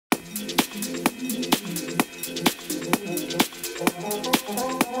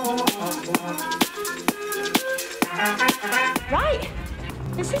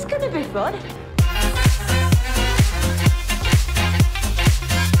good.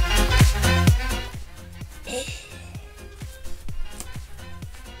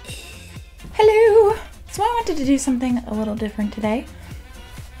 Hello! So I wanted to do something a little different today.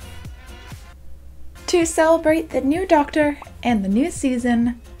 To celebrate the new Doctor and the new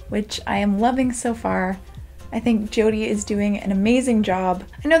season, which I am loving so far. I think Jodie is doing an amazing job.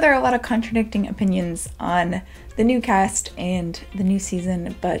 I know there are a lot of contradicting opinions on the new cast and the new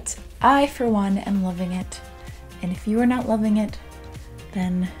season, but I, for one, am loving it. And if you are not loving it,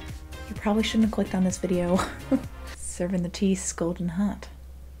 then you probably shouldn't have clicked on this video. Serving the tea scalding hot.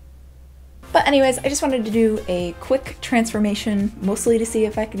 But anyways, I just wanted to do a quick transformation, mostly to see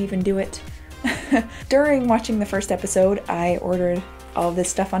if I could even do it. During watching the first episode, I ordered all of this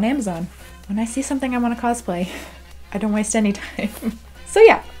stuff on Amazon. When I see something I want to cosplay, I don't waste any time. So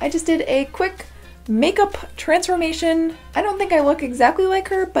yeah, I just did a quick makeup transformation. I don't think I look exactly like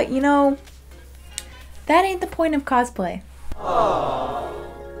her, but you know, that ain't the point of cosplay. Aww.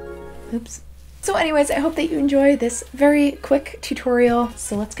 Oops. So anyways, I hope that you enjoy this very quick tutorial,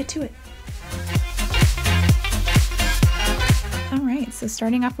 so let's get to it. Alright, so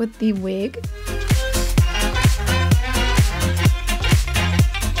starting off with the wig.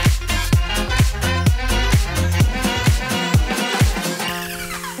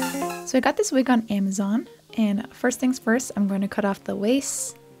 So I got this wig on Amazon, and first things first, I'm going to cut off the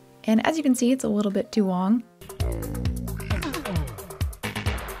lace. And as you can see, it's a little bit too long.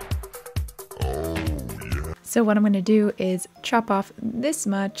 So what I'm going to do is chop off this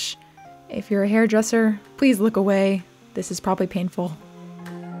much. If you're a hairdresser, please look away. This is probably painful.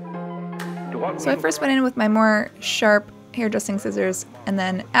 So I first went in with my more sharp hairdressing scissors, and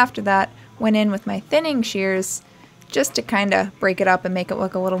then after that went in with my thinning shears just to kind of break it up and make it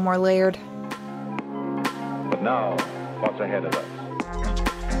look a little more layered. But now, what's ahead of us?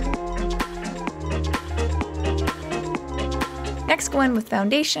 Next, go in with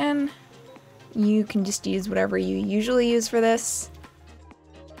foundation. You can just use whatever you usually use for this.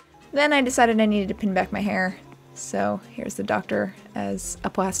 Then I decided I needed to pin back my hair, so here's the Doctor as a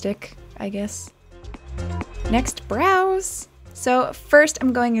plastic, I guess. Next, brows. So first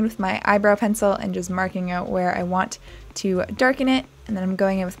I'm going in with my eyebrow pencil and just marking out where I want to darken it, and then I'm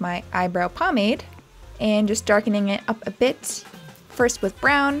going in with my eyebrow pomade and just darkening it up a bit, first with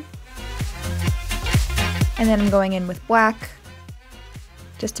brown, and then I'm going in with black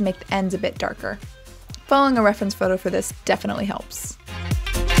just to make the ends a bit darker. Following a reference photo for this definitely helps.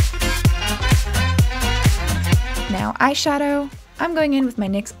 Now eyeshadow. I'm going in with my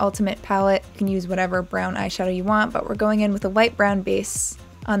NYX Ultimate palette. You can use whatever brown eyeshadow you want, but we're going in with a light brown base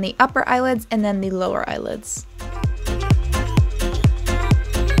on the upper eyelids and then the lower eyelids.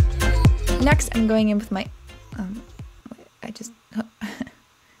 Next, I'm going in with my,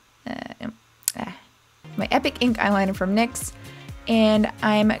 my Epic Ink eyeliner from NYX, and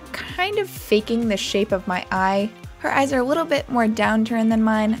I'm kind of faking the shape of my eye. Her eyes are a little bit more downturned than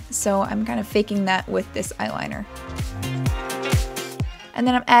mine, so I'm kind of faking that with this eyeliner. And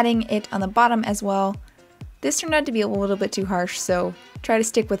then I'm adding it on the bottom as well. This turned out to be a little bit too harsh, so try to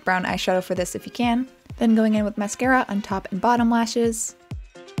stick with brown eyeshadow for this if you can. Then going in with mascara on top and bottom lashes.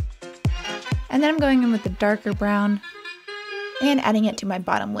 And then I'm going in with the darker brown and adding it to my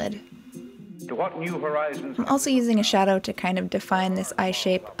bottom lid. To what new horizons? I'm also using a shadow to kind of define this eye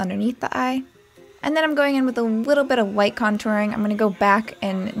shape underneath the eye. And then I'm going in with a little bit of light contouring. I'm going to go back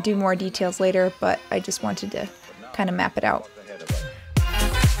and do more details later, but I just wanted to kind of map it out.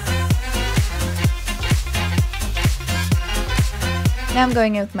 Now I'm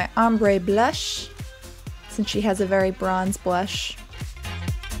going in with my ombre blush, since she has a very bronze blush.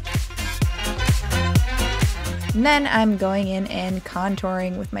 And then I'm going in and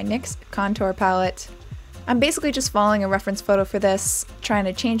contouring with my NYX contour palette. I'm basically just following a reference photo for this, trying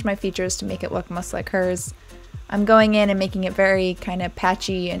to change my features to make it look most like hers. I'm going in and making it very kind of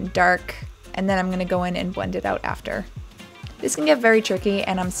patchy and dark, and then I'm going to go in and blend it out after. This can get very tricky,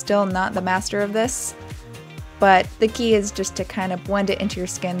 and I'm still not the master of this. But the key is just to kind of blend it into your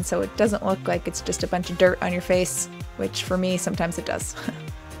skin so it doesn't look like it's just a bunch of dirt on your face, which for me sometimes it does.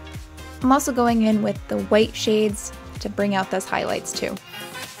 I'm also going in with the white shades to bring out those highlights too.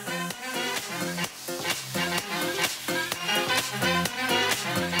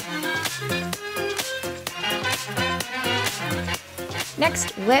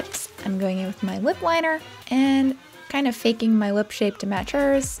 Next, lips. I'm going in with my lip liner and kind of faking my lip shape to match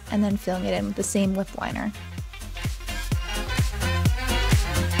hers and then filling it in with the same lip liner.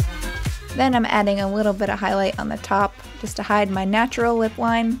 Then I'm adding a little bit of highlight on the top just to hide my natural lip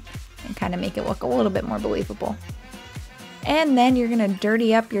line and kind of make it look a little bit more believable. And then you're gonna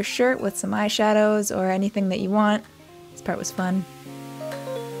dirty up your shirt with some eyeshadows or anything that you want. This part was fun.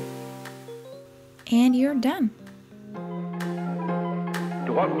 And you're done.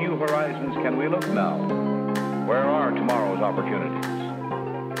 To what new horizons can we look now? Where are tomorrow's opportunities?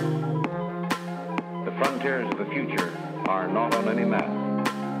 The frontiers of the future are not on any map.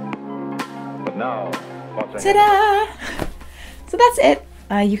 But now, what's ahead? Ta-da! So that's it.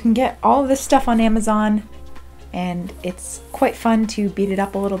 You can get all of this stuff on Amazon, and it's quite fun to beat it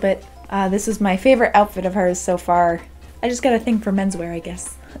up a little bit. This is my favorite outfit of hers so far. I just got a thing for menswear, I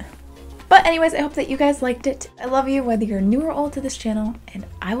guess. But anyways, I hope that you guys liked it. I love you whether you're new or old to this channel, and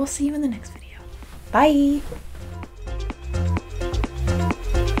I will see you in the next video. Bye!